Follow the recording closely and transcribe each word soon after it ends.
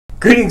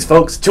Greetings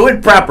folks,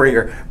 2improper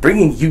here,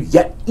 bringing you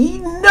yet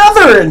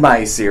another in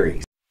my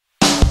series.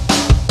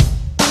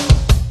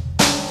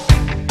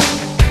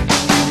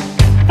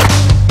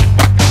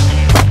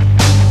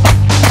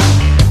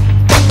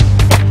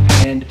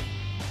 And,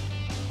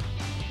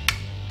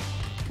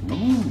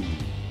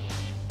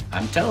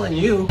 I'm telling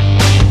you.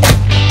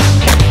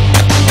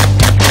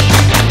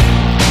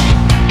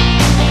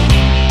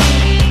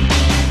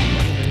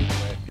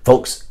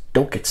 Folks,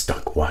 don't get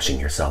stuck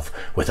washing yourself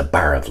with a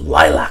bar of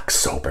lilac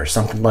soap or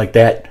something like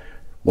that.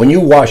 When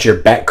you wash your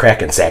back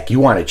crack and sack, you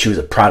want to choose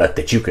a product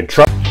that you can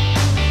trust.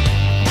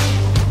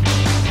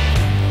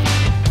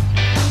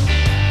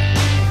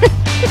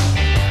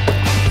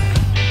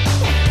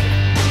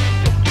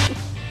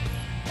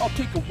 I'll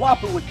take a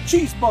Whopper with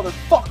cheese,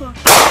 motherfucker!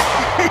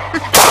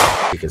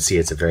 You can see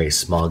it's a very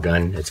small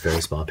gun. It's a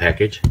very small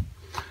package.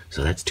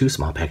 So that's 2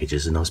 small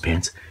packages in those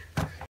pants.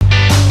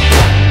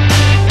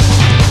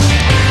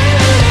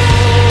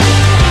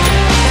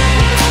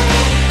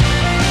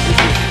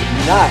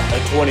 Not a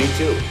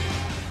 22.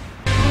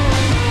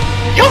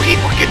 Yogi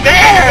fucking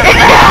there!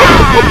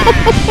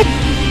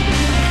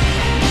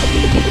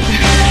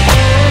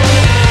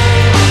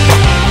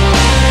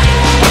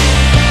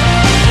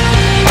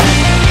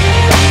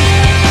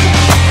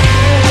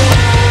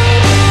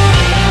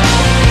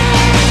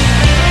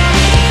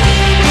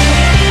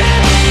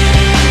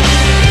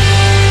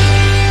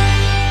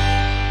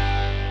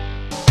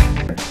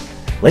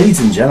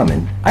 Ladies and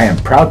gentlemen, I am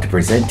proud to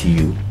present to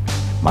you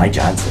my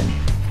Johnson.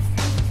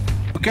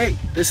 Okay,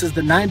 this is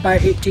the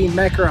 9x18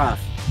 Makarov,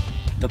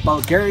 the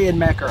Bulgarian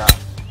Makarov.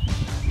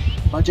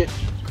 Budget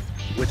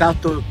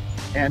without the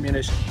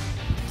ammunition.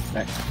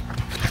 Next.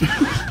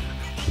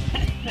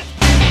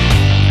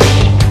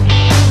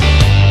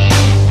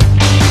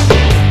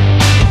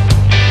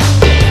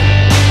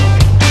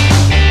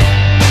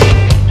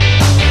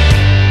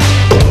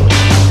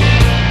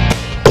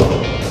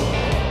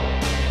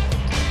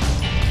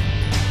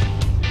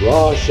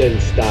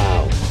 Russian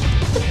style.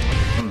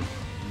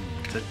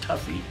 It's a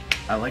toughie.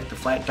 I like the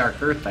flat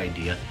dark earth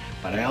idea,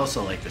 but I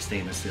also like the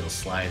stainless steel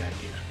slide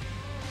idea.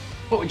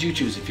 What would you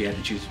choose if you had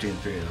to choose between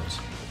the 3 of those?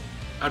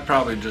 I'd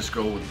probably just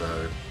go with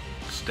the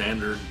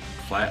standard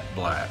flat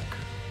black.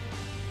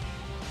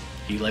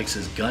 He likes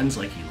his guns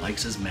like he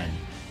likes his men.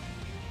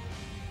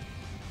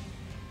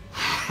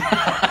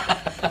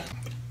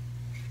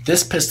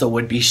 This pistol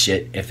would be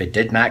shit if it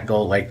did not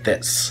go like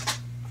this.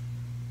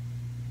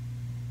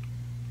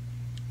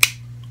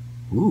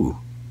 Ooh,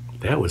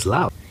 that was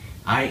loud.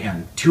 I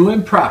am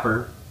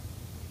 2improper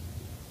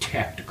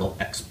tactical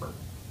expert.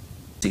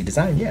 See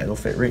design, yeah, it'll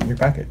fit right in your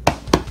pocket.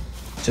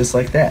 Just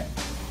like that.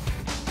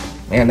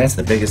 Man, that's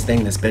the biggest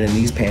thing that's been in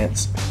these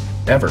pants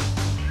ever.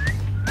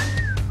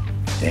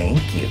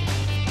 Thank you.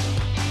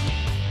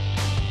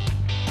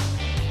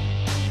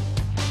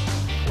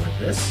 For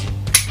this,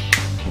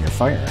 your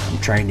fire, I'm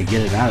trying to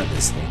get it out of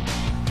this thing.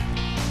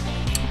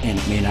 And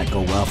it may not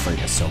go well for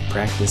you, so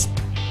practice.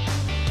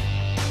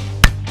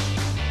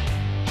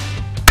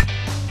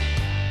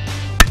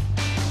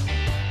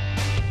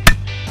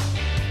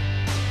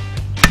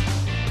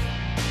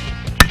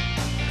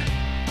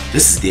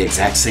 This is the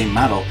exact same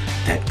model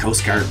that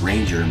Coast Guard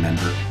Ranger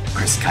member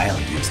Chris Kyle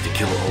used to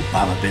kill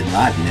Osama bin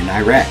Laden in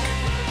Iraq.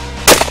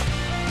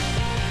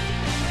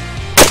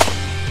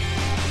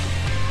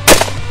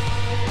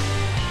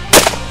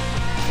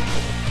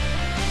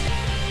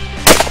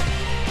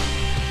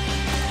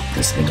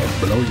 This thing will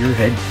blow your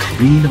head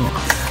clean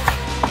off.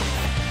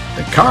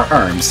 The Car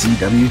Arms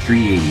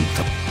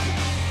CW380.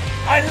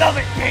 I love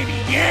it, baby,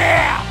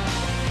 yeah!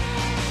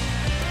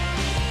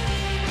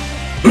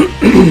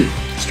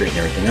 Straighten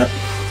everything up.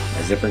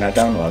 My zipper not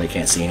down? Well, they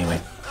can't see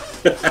anyway.